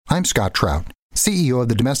I'm Scott Trout, CEO of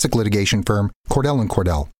the domestic litigation firm Cordell &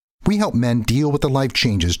 Cordell. We help men deal with the life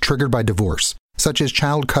changes triggered by divorce, such as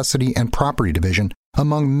child custody and property division,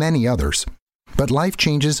 among many others. But life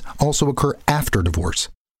changes also occur after divorce.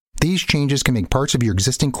 These changes can make parts of your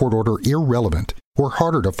existing court order irrelevant or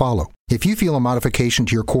harder to follow. If you feel a modification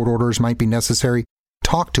to your court orders might be necessary,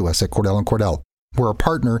 talk to us at Cordell & Cordell. We're a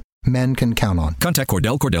partner men can count on. Contact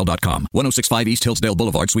CordellCordell.com, 1065 East Hillsdale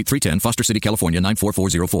Boulevard, Suite 310, Foster City, California,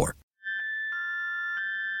 94404.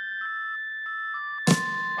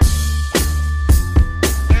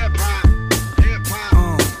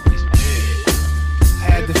 I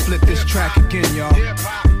had to flip this track again, y'all.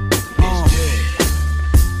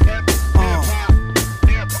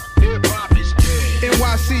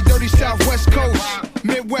 NYC, Dirty Southwest Coast,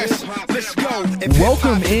 Midwest, let's go.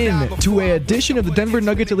 Welcome in to an edition of the Denver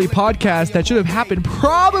Nuggets Daily Podcast that should have happened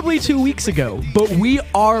probably 2 weeks ago, but we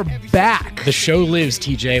are back. The show lives,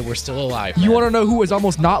 TJ. We're still alive. You want to know who was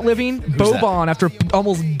almost not living? Boban, after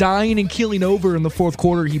almost dying and keeling over in the fourth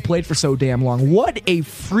quarter. He played for so damn long. What a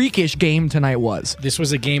freakish game tonight was. This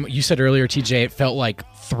was a game, you said earlier, TJ, it felt like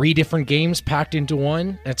 3 different games packed into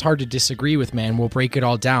one. That's hard to disagree with, man. We'll break it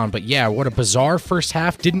all down. But yeah, what a bizarre first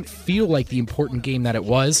half. Didn't feel like the important game that it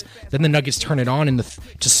was. Then the Nuggets turn it on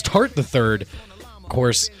to start the third. Of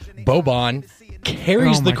course, Boban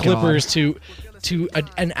carries the Clippers to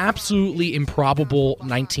an absolutely improbable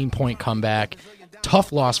 19-point comeback.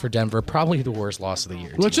 Tough loss for Denver, probably the worst loss of the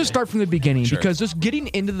year. Let's just start from the beginning, because just getting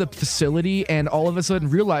into the facility and all of a sudden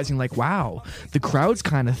realizing, like, wow, the crowd's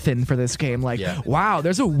kind of thin for this game. Like, wow,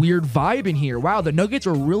 there's a weird vibe in here. Wow, the Nuggets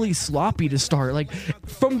are really sloppy to start. Like,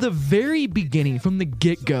 from the very beginning, from the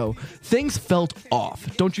get-go, things felt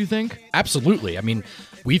off, don't you think? Absolutely. I mean,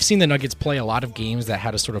 we've seen the Nuggets play a lot of games that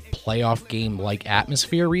had a sort of playoff game-like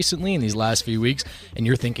atmosphere recently in these last few weeks, and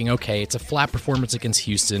you're thinking, okay, it's a flat performance against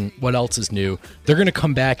Houston. What else is new? They're going to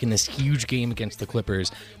come back in this huge game against the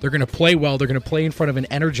Clippers. They're going to play well. They're going to play in front of an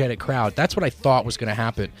energetic crowd. That's what I thought was going to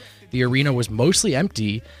happen. The arena was mostly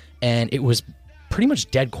empty, and it was pretty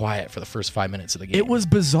much dead quiet for the first 5 minutes of the game. It was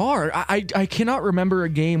bizarre. I cannot remember a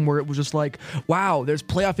game where it was just like, wow, there's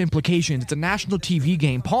playoff implications. It's a national TV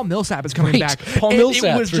game. Paul Millsap is coming back. Paul Millsap's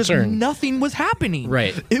it was just return. Nothing was happening.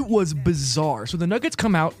 Right. It was bizarre. So the Nuggets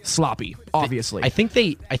come out sloppy, obviously. I think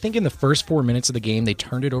in the first 4 minutes of the game, they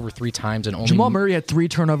turned it over 3 times and only Jamal Murray had 3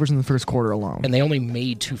 turnovers in the first quarter alone. And they only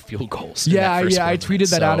made 2 field goals. I tweeted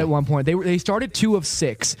that out at one point. They started 2 of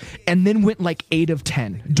 6 and then went like 8 of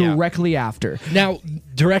 10 directly after. Now,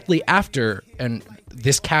 directly after, and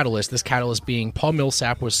this catalyst being Paul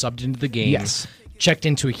Millsap was subbed into the game. Yes. Checked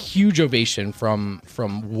into a huge ovation from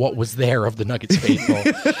what was there of the Nuggets faithful.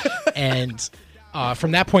 And from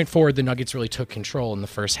that point forward, the Nuggets really took control in the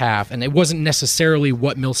first half. And it wasn't necessarily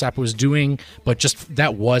what Millsap was doing, but just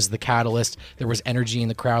that was the catalyst. There was energy in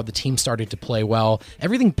the crowd. The team started to play well.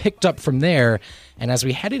 Everything picked up from there. And as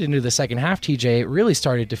we headed into the second half, TJ, it really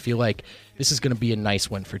started to feel like this is going to be a nice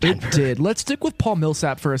win for Denver. It did. Let's stick with Paul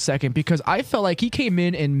Millsap for a second, because I felt like he came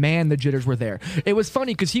in and, man, the jitters were there. It was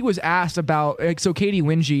funny because he was asked about, so Katie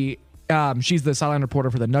Winge, she's the sideline reporter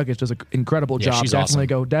for the Nuggets, does an incredible job. She's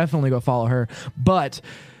definitely awesome. Definitely go follow her. But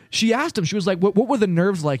she asked him, she was like, what were the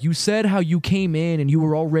nerves like? You said how you came in and you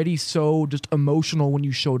were already so just emotional when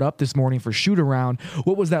you showed up this morning for shoot around.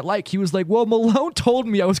 What was that like? He was like, well, Malone told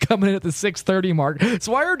me I was coming in at the 6:30 mark.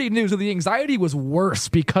 So I already knew. So the anxiety was worse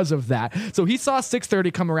because of that. So he saw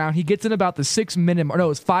 6:30 come around. He gets in about the 6 minute, it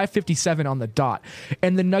was 5:57 on the dot.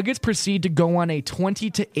 And the Nuggets proceed to go on a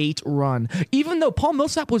 20-8 run, even though Paul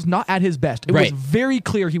Millsap was not at his best. It was very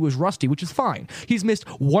clear he was rusty, which is fine. He's missed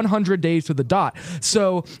 100 days to the dot.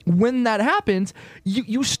 So when that happens,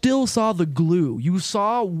 you still saw the glue. You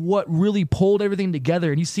saw what really pulled everything together,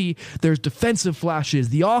 and you see there's defensive flashes,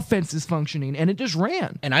 the offense is functioning, and it just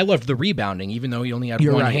ran. And I loved the rebounding, even though he only had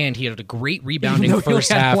one hand. He had a great rebounding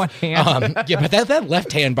first half. One hand. But that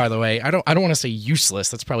left hand, by the way, I don't want to say useless.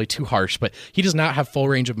 That's probably too harsh, but he does not have full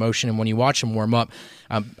range of motion. And when you watch him warm up,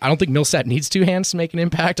 I don't think Millsap needs 2 hands to make an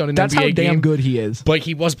impact on an That's NBA game. That's how damn good he is. But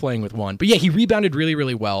he was playing with one. But yeah, he rebounded really,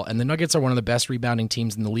 really well. And the Nuggets are one of the best rebounding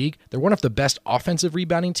teams in the league. They're one of the best offensive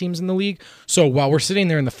rebounding teams in the league. So while we're sitting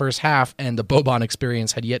there in the first half and the Boban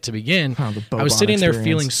experience had yet to begin, I was sitting there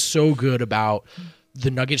feeling so good about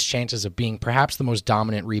the Nuggets' chances of being perhaps the most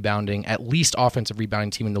dominant rebounding, at least offensive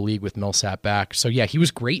rebounding team in the league with Millsap back. So yeah, he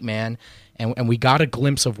was great, man. And we got a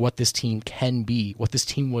glimpse of what this team can be, what this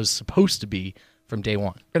team was supposed to be from day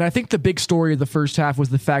one. And I think the big story of the first half was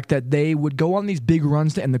the fact that they would go on these big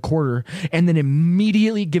runs to end the quarter and then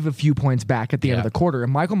immediately give a few points back at the end of the quarter.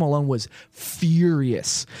 And Michael Malone was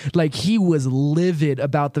furious. Like, he was livid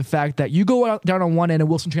about the fact that you go out down on one end and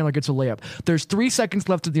Wilson Chandler gets a layup. There's 3 seconds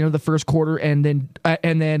left at the end of the first quarter, and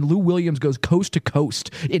then Lou Williams goes coast to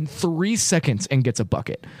coast in 3 seconds and gets a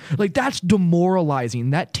bucket. Like, that's demoralizing.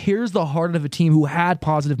 That tears the heart of a team who had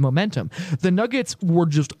positive momentum. The Nuggets were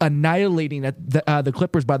just annihilating at the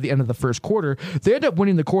Clippers by the end of the first quarter. They ended up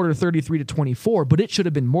winning the quarter 33-24, but it should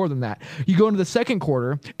have been more than that. You go into the second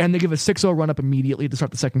quarter, and they give a 6-0 run up immediately to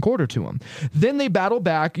start the second quarter to them. Then they battle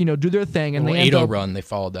back, do their thing, and they end 8-0 up, run they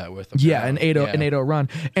followed that with. Yeah, an 8-0 run.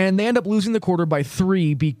 And they end up losing the quarter by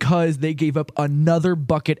 3 because they gave up another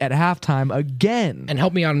bucket at halftime again. And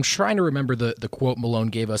help me out, I'm trying to remember the quote Malone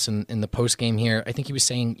gave us in the post game here. I think he was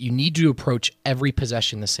saying you need to approach every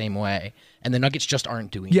possession the same way. And the Nuggets just aren't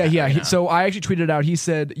doing that. Yeah. Right now. So I actually tweeted out. He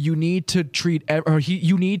said you need to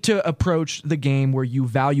you need to approach the game where you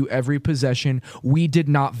value every possession. We did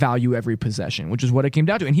not value every possession, which is what it came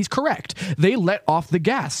down to. And he's correct. They let off the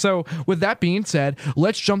gas. So with that being said,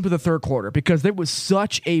 let's jump to the third quarter because there was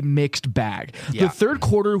such a mixed bag. Yeah. The third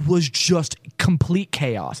quarter was just complete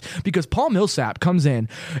chaos because Paul Millsap comes in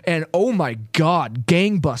and oh my God,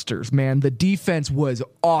 gangbusters, man. The defense was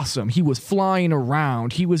awesome. He was flying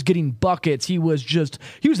around. He was getting buckets. He was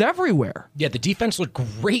everywhere. Yeah, the defense looked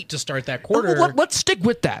great to start that quarter. Let's stick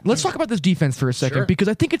with that. Let's talk about this defense for a second because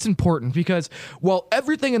I think it's important because while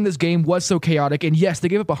everything in this game was so chaotic, and yes, they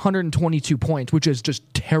gave up 122 points, which is just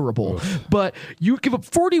terrible, but you give up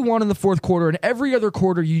 41 in the fourth quarter, and every other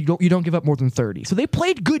quarter you don't give up more than 30. So they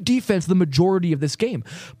played good defense the majority of this game.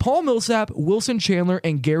 Paul Millsap, Wilson Chandler,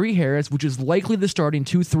 and Gary Harris, which is likely the starting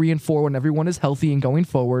 2, 3, and 4 when everyone is healthy and going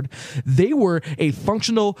forward, they were a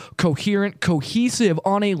functional, coherent, cohesive,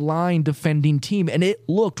 on a line defending team, and it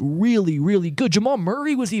looked really, really good. Jamal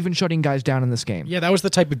Murray was even shutting guys down in this game. Yeah, that was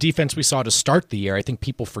the type of defense we saw to start the year. I think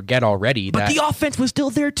people forget already but the offense was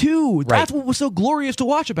still there too. Right. That's what was so glorious to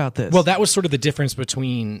watch about this. Well, that was sort of the difference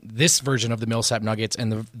between this version of the Millsap Nuggets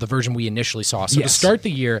and the version we initially saw. So to start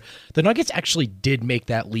the year, the Nuggets actually did make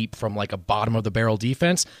that leap from like a bottom of the barrel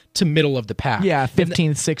defense to middle of the pack. Yeah,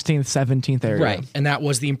 15th, 16th, 17th area. Right, and that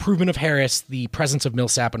was the improvement of Harris, the presence of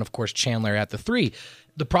Millsap, and of course Chandler at the 3.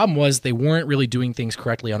 The problem was they weren't really doing things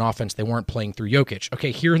correctly on offense. They weren't playing through Jokic.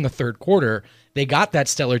 Okay, here in the third quarter, they got that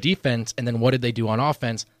stellar defense, and then what did they do on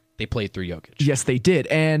offense? They played through Jokic. Yes, they did.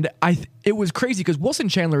 And it was crazy because Wilson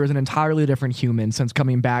Chandler is an entirely different human since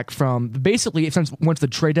coming back from basically since once the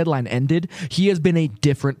trade deadline ended. He has been a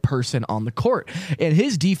different person on the court. And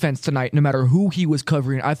his defense tonight, no matter who he was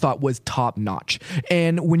covering, I thought was top notch.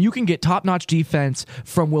 And when you can get top notch defense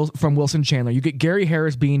from Wilson Chandler, you get Gary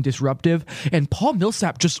Harris being disruptive and Paul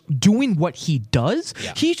Millsap just doing what he does.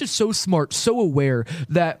 Yeah. He's just so smart, so aware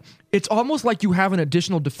that it's almost like you have an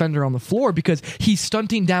additional defender on the floor because he's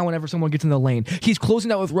stunting down whenever someone gets in the lane. He's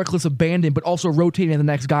closing out with reckless abandon, but also rotating the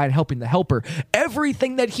next guy and helping the helper.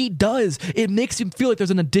 Everything that he does, it makes him feel like there's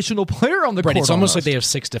an additional player on the court. Right, it's almost like they have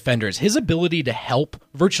 6 defenders. His ability to help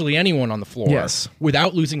virtually anyone on the floor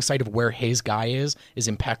without losing sight of where his guy is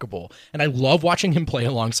impeccable. And I love watching him play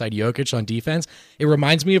alongside Jokic on defense. It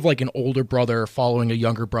reminds me of like an older brother following a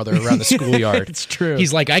younger brother around the schoolyard. It's true.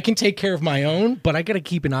 He's like, I can take care of my own, but I got to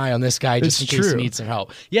keep an eye on this guy just in case he needs some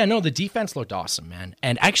help. Yeah, no, the defense looked awesome, man.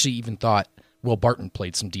 And actually even thought Will Barton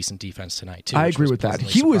played some decent defense tonight, too. I agree with that.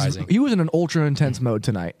 He was in an ultra-intense mode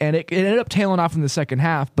tonight, and it ended up tailing off in the second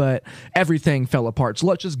half, but everything fell apart. So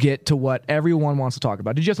let's just get to what everyone wants to talk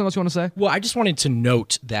about. Did you have something else you want to say? Well, I just wanted to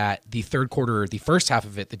note that the third quarter, the first half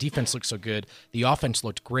of it, the defense looked so good, the offense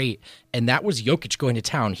looked great, and that was Jokic going to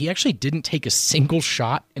town. He actually didn't take a single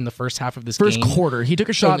shot in the first half of this game. First quarter. He took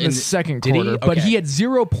a shot in the second quarter, but he had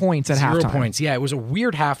 0 points at halftime. 0 points, yeah. It was a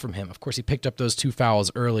weird half from him. Of course, he picked up those 2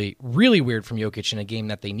 fouls early. Really weird from Jokic in a game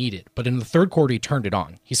that they needed. But in the third quarter, he turned it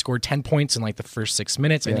on. He scored 10 points in like the first 6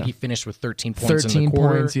 minutes. I think he finished with 13 points in the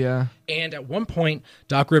quarter. 13 points, yeah. And at one point,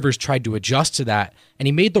 Doc Rivers tried to adjust to that, and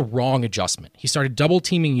he made the wrong adjustment. He started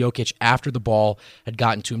double-teaming Jokic after the ball had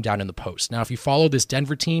gotten to him down in the post. Now, if you follow this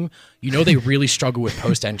Denver team, you know they really struggle with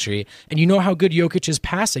post entry, and you know how good Jokic is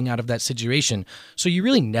passing out of that situation. So you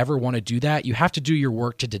really never want to do that. You have to do your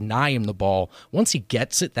work to deny him the ball. Once he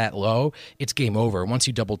gets it that low, it's game over. Once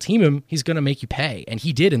you double-team him, he's going to make you pay, and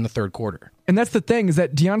he did in the third quarter. And that's the thing, is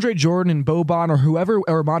that DeAndre Jordan and Boban or whoever,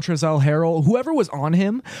 or Montrezl Harrell, whoever was on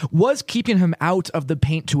him, was keeping him out of the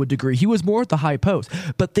paint to a degree. He was more at the high post,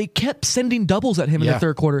 but they kept sending doubles at him in the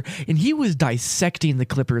third quarter, and he was dissecting the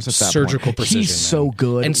Clippers at that Surgical point. precision. He's so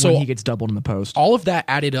good and so when he gets doubled in the post. All of that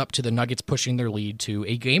added up to the Nuggets pushing their lead to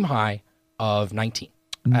a game high of 19.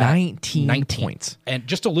 19 points. And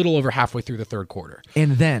just a little over halfway through the third quarter.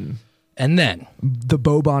 And then the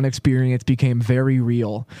Boban experience became very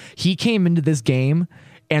real. He came into this game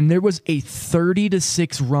and there was a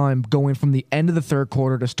 30-6 run going from the end of the third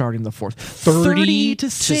quarter to starting the fourth.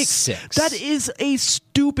 30-6. That is a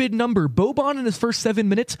stupid number. Boban in his first 7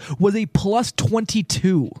 minutes was a plus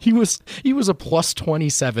 22. He was a plus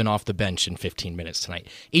 27 off the bench in 15 minutes tonight.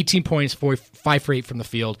 18 points, 5 for 8 from the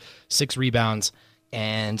field, 6 rebounds,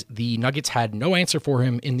 and the Nuggets had no answer for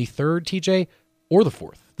him in the third, TJ, or the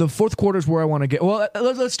fourth. The fourth quarter is where I want to get. Well,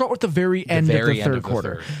 let's start with the very end of the third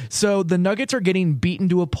quarter. So the Nuggets are getting beaten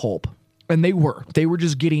to a pulp, and they were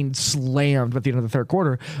just getting slammed at the end of the third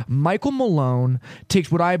quarter. Michael Malone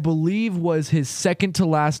takes what I believe was his second to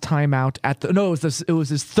last timeout it was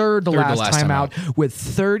his third to last timeout with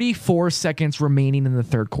 34 seconds remaining in the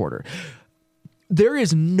third quarter. There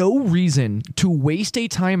is no reason to waste a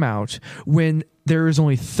timeout when there is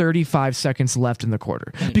only 35 seconds left in the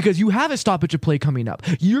quarter because you have a stoppage of play coming up.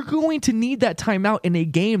 You're going to need that timeout in a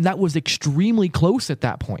game that was extremely close at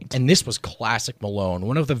that point. And this was classic Malone.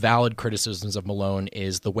 One of the valid criticisms of Malone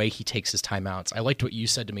is the way he takes his timeouts. I liked what you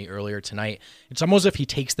said to me earlier tonight. It's almost as if he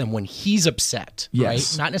takes them when he's upset,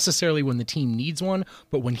 yes. Right? Not necessarily when the team needs one,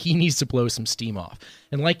 but when he needs to blow some steam off.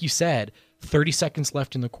 And like you said, 30 seconds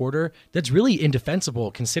left in the quarter. That's really indefensible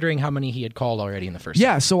considering how many he had called already in the first.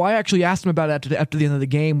 Yeah, so I actually asked him about it after the end of the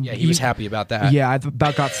game. Yeah, he was happy about that. Yeah, I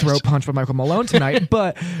about got throat punched by Michael Malone tonight.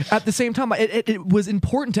 But at the same time, it was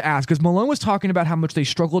important to ask because Malone was talking about how much they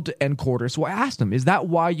struggled to end quarters. So I asked him, is that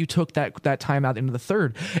why you took that time out into the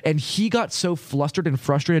third? And he got so flustered and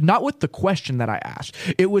frustrated, not with the question that I asked.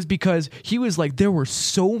 It was because he was like, there were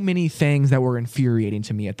so many things that were infuriating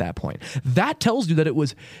to me at that point. That tells you that it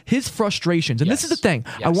was his frustrations. And Yes. this is the thing.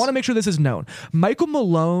 Yes. I want to make sure this is known. Michael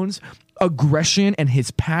Malone's aggression and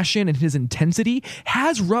his passion and his intensity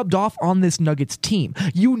has rubbed off on this Nuggets team.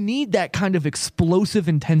 You need that kind of explosive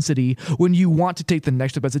intensity when you want to take the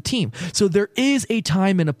next step as a team. So there is a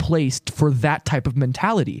time and a place for that type of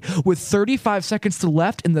mentality. With 35 seconds to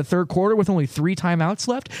left in the third quarter with only 3 timeouts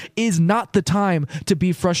left is not the time to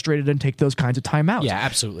be frustrated and take those kinds of timeouts. Yeah,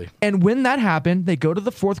 absolutely. And when that happened, they go to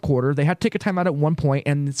the fourth quarter. They had to take a timeout at one point,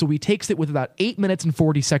 and so he takes it with about 8 minutes and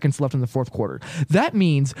 40 seconds left in the fourth quarter. That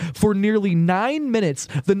means for nearly 9 minutes,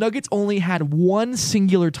 the Nuggets only had one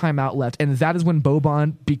singular timeout left, and that is when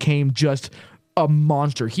Boban became just a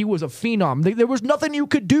monster. He was a phenom. There was nothing you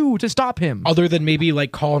could do to stop him. Other than maybe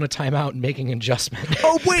like calling a timeout and making an adjustment.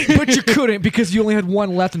 Oh, wait, but you couldn't because you only had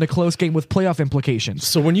one left in a close game with playoff implications.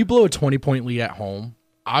 So when you blow a 20-point lead at home,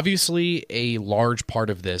 obviously a large part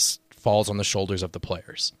of this falls on the shoulders of the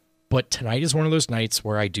players. But tonight is one of those nights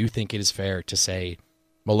where I do think it is fair to say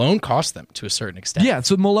Malone cost them to a certain extent. Yeah,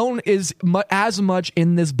 so Malone is as much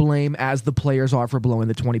in this blame as the players are for blowing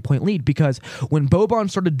the 20-point lead because when Boban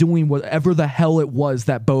started doing whatever the hell it was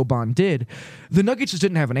that Boban did, the Nuggets just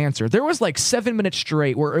didn't have an answer. There was like 7 minutes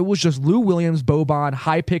straight where it was just Lou Williams, Boban,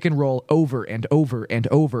 high pick and roll over and over and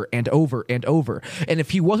over and over and over. And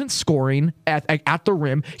if he wasn't scoring at the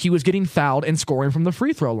rim, he was getting fouled and scoring from the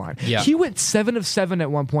free throw line. Yeah. He went 7 of 7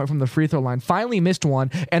 at one point from the free throw line, finally missed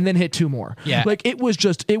one, and then hit 2 more. Yeah. Like it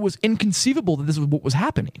was inconceivable that this was what was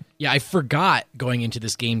happening. Yeah, I forgot going into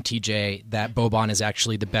this game, TJ, that Boban is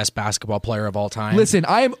actually the best basketball player of all time. Listen,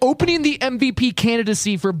 I am opening the MVP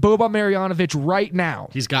candidacy for Boban Marjanovic right now.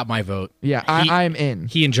 He's got my vote. Yeah, I'm in.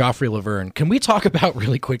 He and Joffrey Laverne. Can we talk about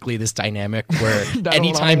really quickly this dynamic where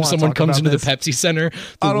anytime wanna someone talk comes about into this. the Pepsi Center,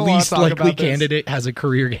 I the don't wanna least talk likely about this. candidate has a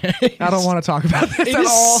career game? I don't want to talk about this It at is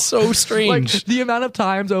all. so strange. Like the amount of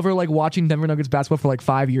times over like watching Denver Nuggets basketball for like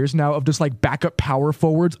 5 years now of just like backup power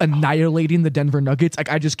forwards annihilating the Denver Nuggets.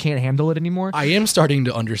 Like I just can't handle it anymore. I am starting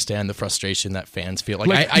to understand the frustration that fans feel.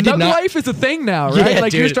 Like I did Nug not. life is a thing now, right? Yeah,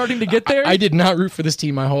 like you're dude. starting to get there. I did not root for this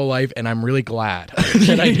team my whole life, and I'm really glad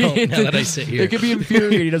that I don't. Now that I sit here, It can be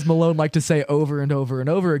infuriating, as Malone liked to say over and over and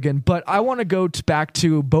over again. But I want to go back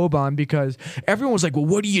to Boban because everyone was like, well,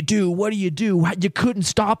 what do you do? What do you do? You couldn't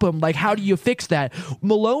stop him. Like, how do you fix that?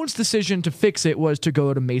 Malone's decision to fix it was to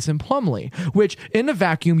go to Mason Plumlee, which in a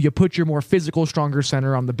vacuum, you put your more physical, stronger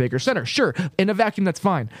center on the bigger center. Sure, in a vacuum, that's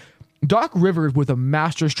fine. Doc Rivers, with a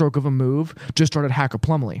master stroke of a move, just started Hack of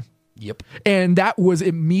Plumlee. Yep. And that was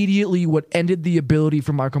immediately what ended the ability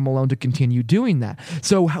for Michael Malone to continue doing that.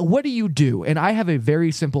 So what do you do? And I have a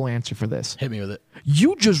very simple answer for this. Hit me with it.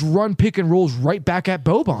 you just run pick and rolls right back at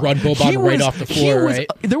Boban. Run Boban right off the floor, right?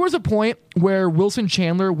 There was a point where Wilson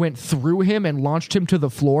Chandler went through him and launched him to the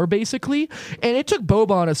floor, basically, and it took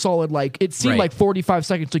Boban a solid, it seemed like 45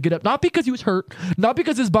 seconds to get up. Not because he was hurt, not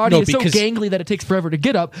because his body is so gangly that it takes forever to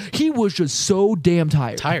get up. He was just so damn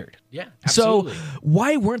tired. Yeah, absolutely. So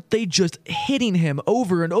why weren't they just hitting him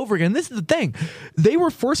over and over again? This is the thing. They were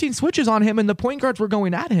forcing switches on him, and the point guards were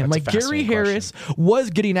going at him. That's a Gary fascinating Harris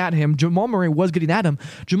was getting at him. Jamal Murray was getting at him.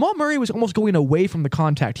 Jamal Murray was almost going away from the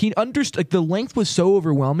contact. He understood the length was so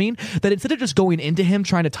overwhelming that instead of just going into him,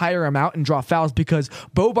 trying to tire him out and draw fouls, because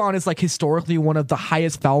Boban is historically one of the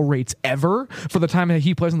highest foul rates ever for the time that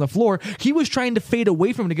he plays on the floor, he was trying to fade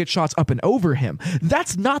away from him to get shots up and over him.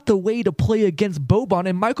 That's not the way to play against Boban.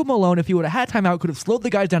 And Michael Malone, if he would have had timeout, could have slowed the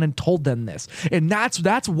guys down and told them this. And that's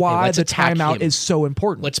why the timeout is so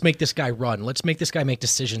important. Let's make this guy run. Let's make this guy make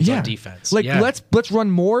decisions on defense. Let's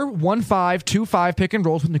run more 1-5, 2-5 pick and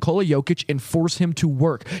rolls with Nikola Jokic and force him to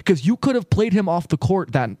work. Because you could have played him off the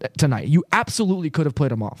court tonight. You absolutely could have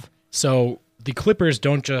played him off. So the Clippers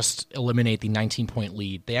don't just eliminate the 19-point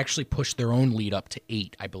lead. They actually push their own lead up to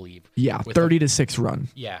 8, I believe. Yeah, 30-6 run.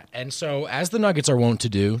 Yeah, and so as the Nuggets are wont to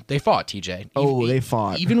do, they fought, TJ. They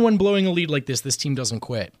fought. Even when blowing a lead like this team doesn't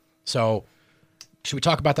quit. So should we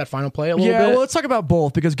talk about that final play a little bit? Yeah, well, let's talk about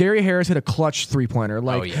both, because Gary Harris hit a clutch three-pointer.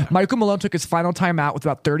 Michael Malone took his final timeout with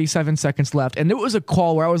about 37 seconds left, and it was a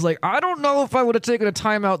call where I was like, I don't know if I would have taken a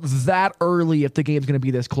timeout that early if the game's going to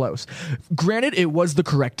be this close. Granted, it was the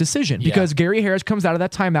correct decision, because Gary Harris comes out of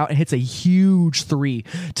that timeout and hits a huge three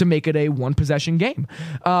to make it a one-possession game.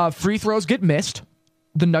 Free throws get missed.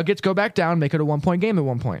 The Nuggets go back down, make it a one-point game at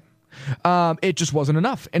one point. It just wasn't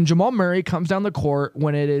enough. And Jamal Murray comes down the court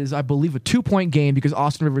when it is, I believe, a 2-point game because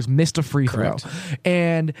Austin Rivers missed a free throw.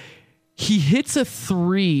 And he hits a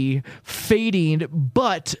three fading,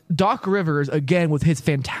 but Doc Rivers, again, with his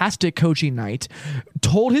fantastic coaching night,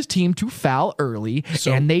 told his team to foul early,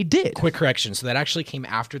 and they did. Quick correction. So that actually came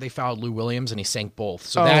after they fouled Lou Williams, and he sank both.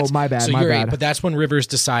 So my bad. Right, but that's when Rivers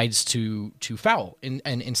decides to foul and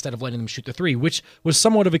instead of letting them shoot the three, which was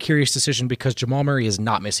somewhat of a curious decision because Jamal Murray is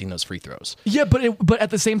not missing those free throws. Yeah, but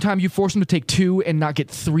at the same time, you force him to take 2 and not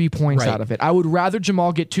get 3 points out of it. I would rather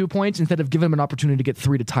Jamal get 2 points instead of giving him an opportunity to get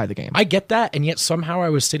 3 to tie the game. I get that, and yet somehow I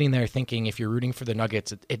was sitting there thinking, if you're rooting for the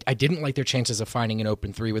Nuggets, I didn't like their chances of finding an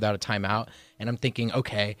open 3 without a timeout, and I'm thinking,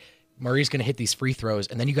 okay, Murray's going to hit these free throws,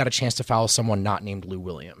 and then you got a chance to foul someone not named Lou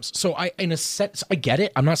Williams. So in a sense, I get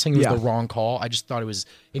it. I'm not saying it was the wrong call. I just thought it was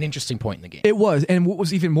an interesting point in the game. It was, and what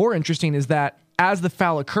was even more interesting is that as the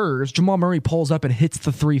foul occurs, Jamal Murray pulls up and hits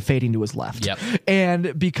the 3 fading to his left. Yep.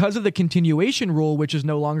 And because of the continuation rule, which is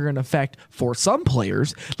no longer in effect for some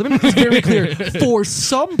players, let me make this very clear, for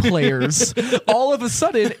some players, all of a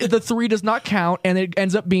sudden, the 3 does not count, and it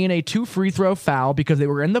ends up being a 2 free throw foul because they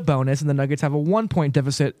were in the bonus, and the Nuggets have a 1-point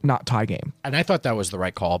deficit, not tie game. And I thought that was the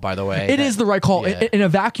right call, by the way. It is the right call. Yeah. In a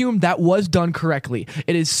vacuum, that was done correctly.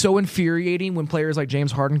 It is so infuriating when players like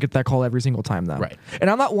James Harden get that call every single time, though. Right. And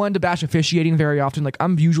I'm not one to bash officiating very often.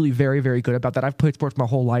 I'm usually very, very good about that. I've played sports my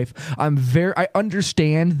whole life. I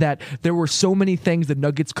understand that there were so many things the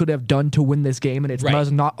Nuggets could have done to win this game, and it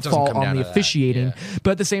does not fall on the officiating. Yeah.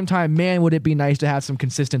 But at the same time, man, would it be nice to have some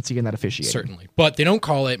consistency in that officiating. Certainly. But they don't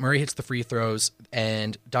call it. Murray hits the free throws,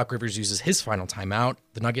 and Doc Rivers uses his final timeout.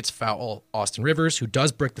 The Nuggets foul Austin Rivers, who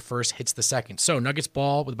does break the first, hits the second. So Nuggets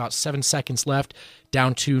ball with about 7 seconds left,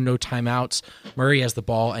 down 2, no timeouts. Murray has the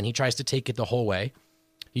ball, and he tries to take it the whole way.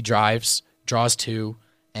 He drives, draws 2,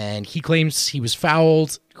 and he claims he was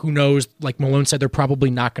fouled. Who knows? Like Malone said, they're probably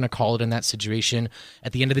not going to call it in that situation.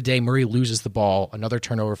 At the end of the day, Murray loses the ball. Another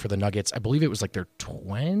turnover for the Nuggets. I believe it was like their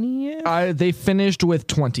 20th? They finished with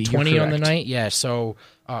 20. 20 on the night? Yeah, so,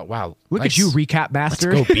 wow. Look at you, recap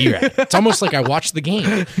master. Let's go, B-Rat. It's almost like I watched the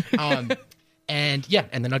game. And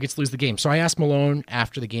the Nuggets lose the game. So I asked Malone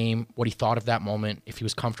after the game what he thought of that moment, if he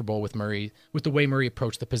was comfortable with the way Murray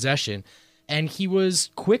approached the possession. And he was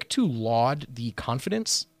quick to laud the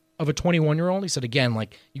confidence of a 21-year-old. He said, again,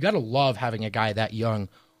 you got to love having a guy that young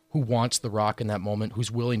who wants the rock in that moment,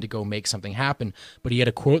 who's willing to go make something happen. But he had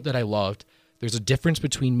a quote that I loved. There's a difference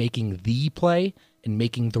between making the play and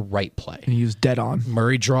making the right play. And he was dead on.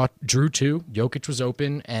 Murray drew 2. Jokic was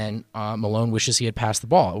open, and Malone wishes he had passed the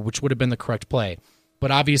ball, which would have been the correct play.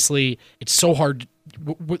 But obviously, it's so hard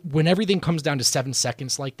when everything comes down to 7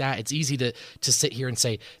 seconds like that. It's easy to sit here and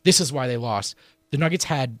say, this is why they lost. The Nuggets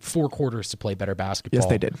had 4 quarters to play better basketball. Yes,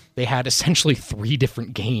 they did. They had essentially 3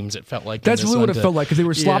 different games, it felt like. That's really what it felt like, because they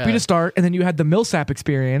were sloppy Yeah. to start, and then you had the Millsap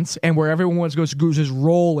experience, and where everyone was just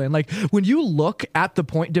rolling. Like, when you look at the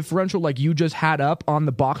point differential, like you just had up on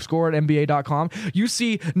the box score at NBA.com, you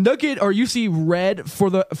see red for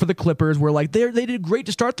the Clippers, where like they did great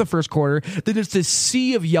to start the first quarter. Then it's this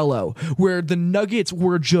sea of yellow, where the Nuggets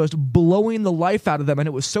were just blowing the life out of them, and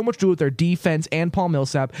it was so much to do with their defense and Paul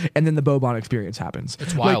Millsap, and then the Boban experience happens.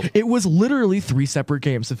 It's wild. Like, it was literally 3 separate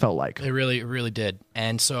games, it felt like. It really did.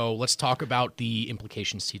 And so let's talk about the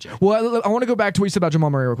implications, TJ. Well, I want to go back to what you said about Jamal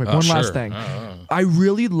Murray real quick. One sure. last thing. I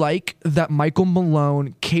really like that Michael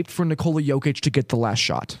Malone caped for Nikola Jokic to get the last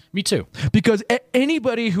shot. Me too. Because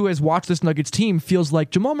anybody who has watched this Nuggets team feels like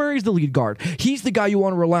Jamal Murray's the lead guard. He's the guy you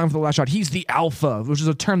want to rely on for the last shot. He's the alpha, which is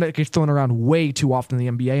a term that gets thrown around way too often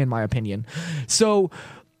in the NBA, in my opinion. So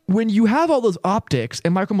when you have all those optics,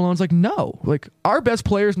 and Michael Malone's like, no, like, our best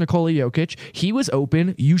player is Nikola Jokic. He was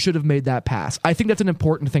open. You should have made that pass. I think that's an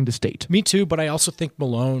important thing to state. Me too, but I also think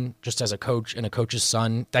Malone, just as a coach and a coach's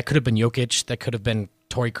son, that could have been Jokic, that could have been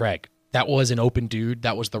Torrey Craig. That was an open dude.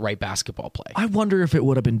 That was the right basketball play. I wonder if it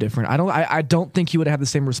would have been different. I don't think he would have had the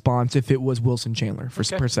same response if it was Wilson Chandler per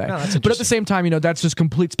se. No, that's but at the interesting. same time, that's just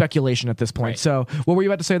complete speculation at this point. Right. So what were you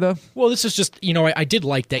about to say, though? Well, this is just, I did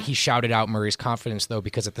like that he shouted out Murray's confidence, though,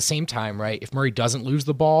 because at the same time, right, if Murray doesn't lose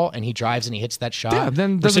the ball and he drives and he hits that shot, Yeah,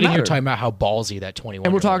 then we're doesn't sitting here matter. talking about how ballsy that 21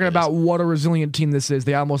 And we're talking about what a resilient team this is.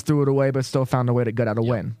 They almost threw it away, but still found a way to get out a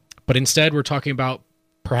win. But instead, we're talking about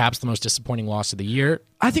perhaps the most disappointing loss of the year.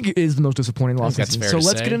 I think it is the most disappointing loss. that's this fair season. to So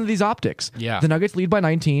let's say. get into these optics. Yeah. The Nuggets lead by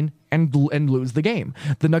 19 and lose the game.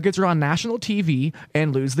 The Nuggets are on national TV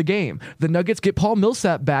and lose the game. The Nuggets get Paul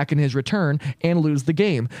Millsap back in his return and lose the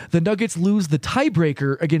game. The Nuggets lose the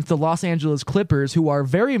tiebreaker against the Los Angeles Clippers, who are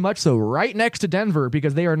very much so right next to Denver,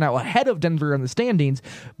 because they are now ahead of Denver in the standings,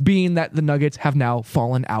 being that the Nuggets have now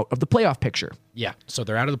fallen out of the playoff picture. Yeah, so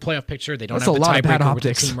they're out of the playoff picture. They don't That's have a the lot of bad tiebreaker with the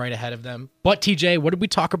optics. team right ahead of them. But TJ, what did we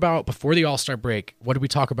talk about before the All-Star break? What did we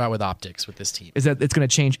talk about with optics with this team? Is that it's going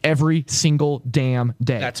to change every single damn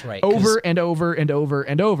day. That's right, Over 'cause- and over and over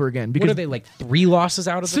and over again. What Because are they, like 3 losses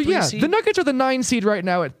out of the So 3 yeah, seed? the Nuggets are the 9 seed right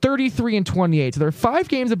now at 33 and 28. So they're 5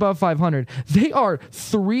 games above 500. They are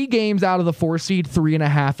 3 games out of the 4 seed,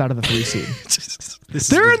 3.5 out of the 3 seed.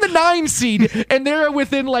 They're in the 9 seed, and they're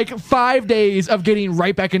within like 5 days of getting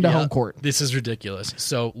right back into home court. This is ridiculous.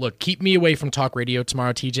 So look, keep me away from talk radio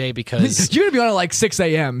tomorrow, TJ, because You're gonna be on at like 6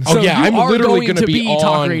 a.m. oh So yeah, you I'm are literally going to be on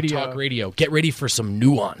talk radio. Get ready for some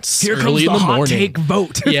nuance. Here early comes the in the hot morning. take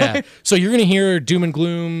vote. Yeah. So you're going to hear doom and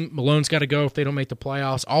gloom. Malone's got to go if they don't make the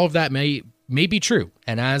playoffs. All of that may be true.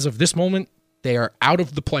 And as of this moment, they are out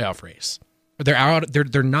of the playoff race. They're out.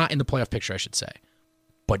 They're not in the playoff picture, I should say.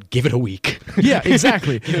 But give it a week. Yeah,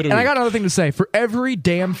 exactly. it a And I week. got another thing to say. For every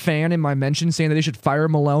damn fan in my mention saying that they should fire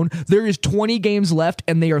Malone, there is 20 games left,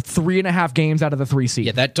 and they are 3.5 games out of the 3 seed.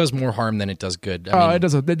 Yeah, that does more harm than it does good. I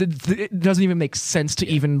mean, It doesn't even make sense to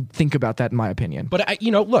even think about that, in my opinion. But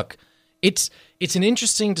look, it's an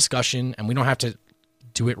interesting discussion, and we don't have to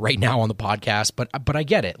do it right now on the podcast. But I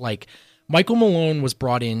get it. Like, Michael Malone was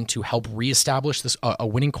brought in to help reestablish this a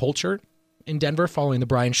winning culture in Denver following the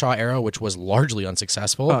Brian Shaw era, which was largely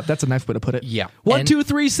unsuccessful. Oh, that's a nice way to put it. Yeah. 1, And- 2,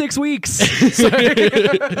 3, 6 weeks.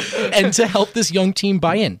 and to help this young team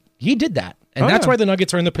buy in. He did that. And that's why the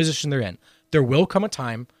Nuggets are in the position they're in. There will come a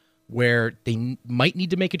time where they might need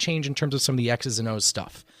to make a change in terms of some of the X's and O's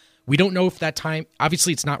stuff. We don't know if that time,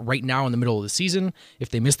 obviously it's not right now in the middle of the season. If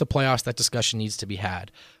they miss the playoffs, that discussion needs to be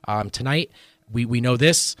had. Tonight, we know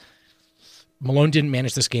this. Malone didn't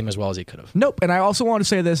manage this game as well as he could have. Nope. And I also want to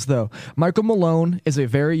say this, though. Michael Malone is a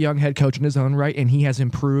very young head coach in his own right, and he has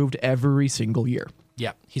improved every single year.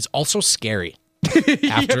 Yeah. He's also scary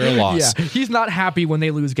after a loss. Yeah, he's not happy when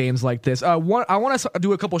they lose games like this. I want to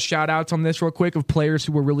do a couple shout outs on this real quick of players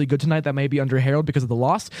who were really good tonight that may be under herald because of the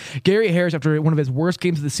loss. Gary Harris, after one of his worst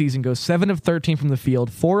games of the season, goes 7 of 13 from the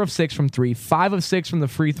field, 4 of 6 from 3, 5 of 6 from the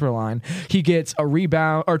free throw line. He gets a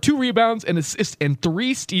rebound, or 2 rebounds, an assist, and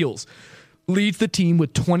 3 steals. Leads the team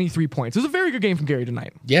with 23 points. It was a very good game from Gary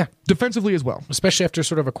tonight. Yeah. Defensively as well. Especially after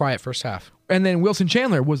sort of a quiet first half. And then Wilson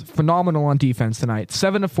Chandler was phenomenal on defense tonight.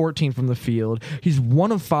 7 of 14 from the field. He's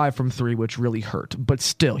 1 of 5 from 3, which really hurt. But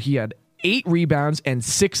still, he had 8 rebounds and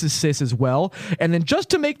 6 assists as well. And then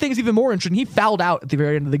just to make things even more interesting, he fouled out at the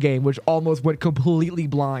very end of the game, which almost went completely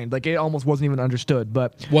blind. Like, it almost wasn't even understood.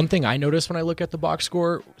 But One thing I noticed when I look at the box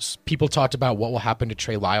score, people talked about what will happen to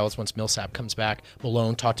Trey Lyles once Millsap comes back.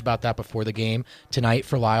 Malone talked about that before the game. Tonight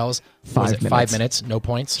for Lyles, was it 5 minutes, no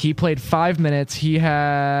points? he played 5 minutes. He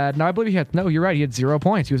had... No, I believe he had... No, you're right. He had 0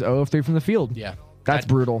 points. He was 0 of 3 from the field. Yeah. That's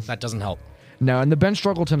brutal. That doesn't help. No, and the bench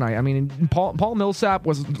struggled tonight. I mean, Paul Millsap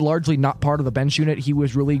was largely not part of the bench unit. He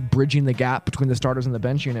was really bridging the gap between the starters and the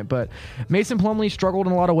bench unit. But Mason Plumlee struggled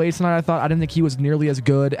in a lot of ways tonight. I didn't think he was nearly as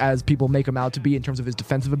good as people make him out to be in terms of his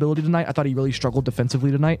defensive ability tonight. I thought he really struggled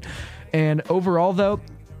defensively tonight. And overall, though,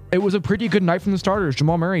 it was a pretty good night from the starters.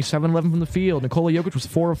 Jamal Murray, 7-11 from the field. Nikola Jokic was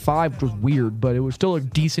 4 of 5, which was weird, but it was still a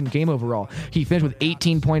decent game overall. He finished with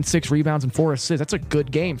 18.6 rebounds and 4 assists. That's a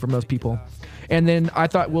good game for most people. And then I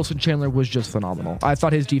thought Wilson Chandler was just phenomenal. I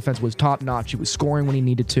thought his defense was top-notch. He was scoring when he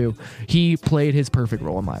needed to. He played his perfect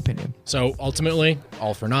role, in my opinion. So ultimately,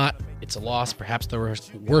 all for naught. It's a loss, perhaps the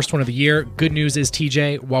worst one of the year. Good news is,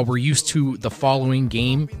 TJ, while we're used to the following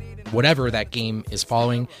game, whatever that game is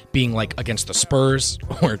following, being like against the Spurs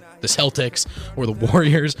or the Celtics or the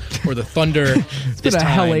Warriors or the Thunder. It's been a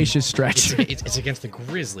hellacious stretch. It's against the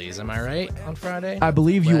Grizzlies, am I right, on Friday? I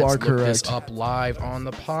believe you are Let's correct. Look this up live on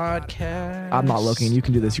the podcast. I'm not looking. You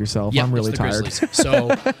can do this yourself. Yep, I'm really it's the tired. Grizzlies. So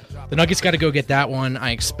the Nuggets got to go get that one.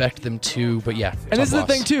 I expect them to, but yeah. And this is the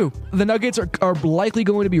thing, too. The Nuggets are likely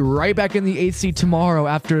going to be right back in the 8th seed tomorrow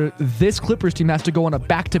after this Clippers team has to go on a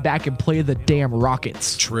back-to-back and play the damn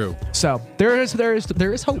Rockets. True. So there is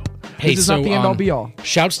hope. Hey, this is not the end all be all.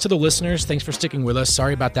 Shouts to the listeners. Thanks for sticking with us.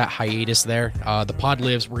 Sorry about that hiatus there. The pod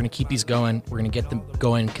lives. We're going to keep these going. We're going to get them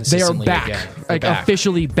going consistently. They are back. Again.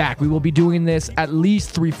 Officially back. We will be doing this at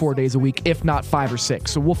least 3-4 days a week, if not 5 or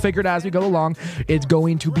 6. So we'll figure it out as we go along. It's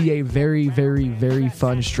going to be a very, very, very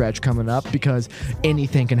fun stretch coming up because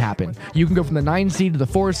anything can happen. You can go from the 9 seed to the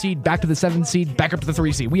 4 seed, back to the 7 seed, back up to the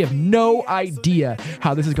 3 seed. We have no idea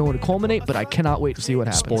how this is going to culminate, but I cannot wait to see what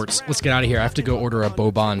happens. Sports. Let's get out of here. I have to go order a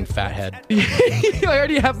Boban Fathead. I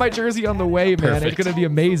already have my jersey on the way, man. Perfect. It's going to be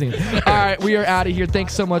amazing. All right, we are out of here.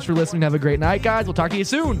 Thanks so much for listening. Have a great night, guys. We'll talk to you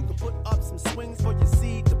soon. Put up some swings for your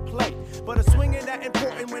seed to play. But a swing ain't that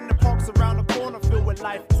important when the park's around the corner filled with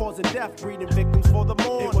life, cause and death, breeding victims for the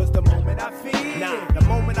morning. It was the moment I feared, the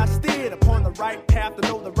moment I steered upon the right path to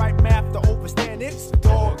know the right math to overstand it's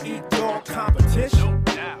dog eat dog competition.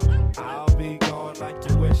 No doubt. I'll be gone like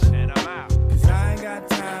you wish, and I'm out. Cause I ain't got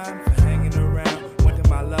time for hanging around, wanting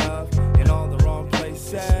my love in all the wrong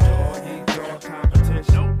places. Dog eat dog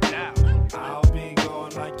competition. No doubt. I'll be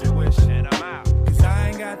gone like you wish, and I'm out. Cause I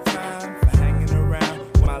ain't got time for hanging around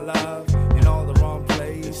with my love in all the wrong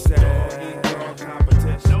places. Dog eat dog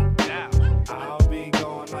competition. No doubt. I'll be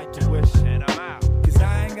gone like you wish, and I'm out. Cause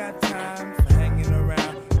I ain't got time for hanging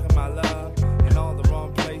around with my love in all the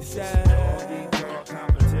wrong places. Dog eat dog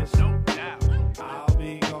competition. No doubt. I'll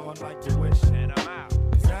be gone like you wish, and I'm out.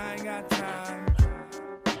 Cause I ain't got time.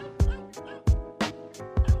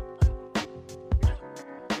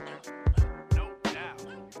 No doubt.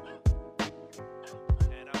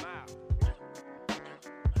 And I'm out.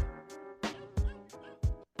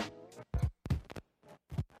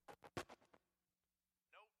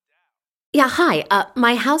 Yeah, hi.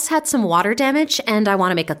 My house had some water damage and I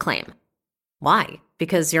want to make a claim. Why?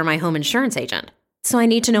 Because you're my home insurance agent. So I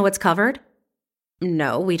need to know what's covered?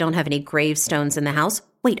 No, we don't have any gravestones in the house.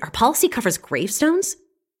 Wait, our policy covers gravestones?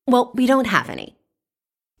 Well, we don't have any.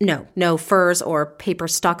 No furs or paper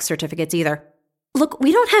stock certificates either. Look,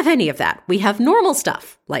 we don't have any of that. We have normal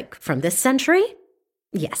stuff, like from this century.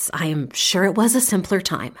 Yes, I am sure it was a simpler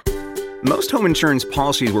time. Most home insurance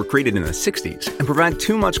policies were created in the 60s and provide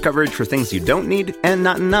too much coverage for things you don't need and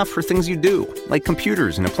not enough for things you do, like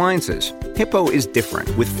computers and appliances. Hippo is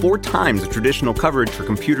different, with 4 times the traditional coverage for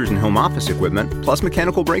computers and home office equipment, plus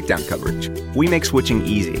mechanical breakdown coverage. We make switching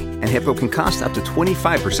easy, and Hippo can cost up to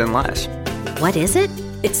 25% less. What is it?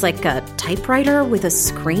 It's like a typewriter with a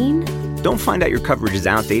screen? Don't find out your coverage is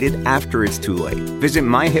outdated after it's too late. Visit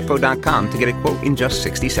myhippo.com to get a quote in just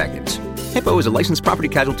 60 seconds. Hippo is a licensed property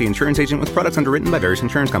casualty insurance agent with products underwritten by various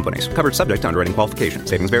insurance companies. Coverage subject to underwriting qualifications.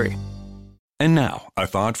 Savings vary. And now, a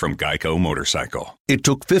thought from Geico Motorcycle. It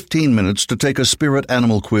took 15 minutes to take a spirit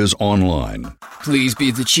animal quiz online. Please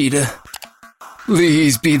be the cheetah.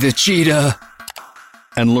 Please be the cheetah.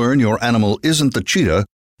 And learn your animal isn't the cheetah,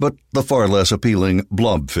 but the far less appealing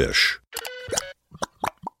blobfish.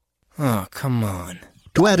 Oh, come on.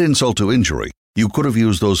 To add insult to injury, you could have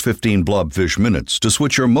used those 15 blobfish minutes to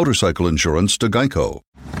switch your motorcycle insurance to Geico.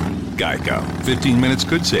 Geico. 15 minutes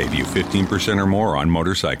could save you 15% or more on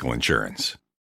motorcycle insurance.